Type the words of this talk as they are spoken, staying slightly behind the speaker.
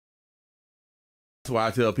why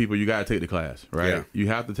I tell people you got to take the class, right? Yeah. You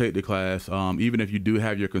have to take the class. Even if you do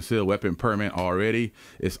have your concealed weapon permit already,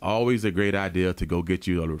 it's always a great idea to go get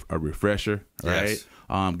you a refresher, right? Yes.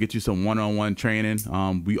 Get you some one-on-one training.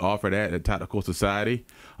 We offer that at Tactical Society.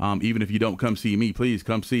 Even if you don't come see me, please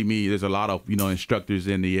come see me. There's a lot of instructors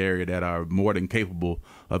in the area that are more than capable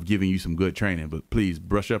of giving you some good training. But please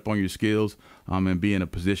brush up on your skills and be in a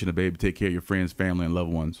position to be able to take care of your friends, family, and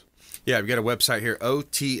loved ones. Yeah, we've got a website here,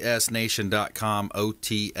 otsnation.com,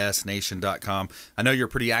 otsnation.com. I know you're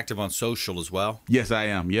pretty active on social as well. Yes, I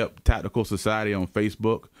am. Yep, Tactical Society on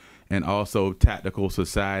Facebook, and also Tactical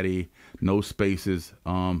Society, no spaces,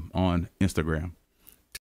 on Instagram.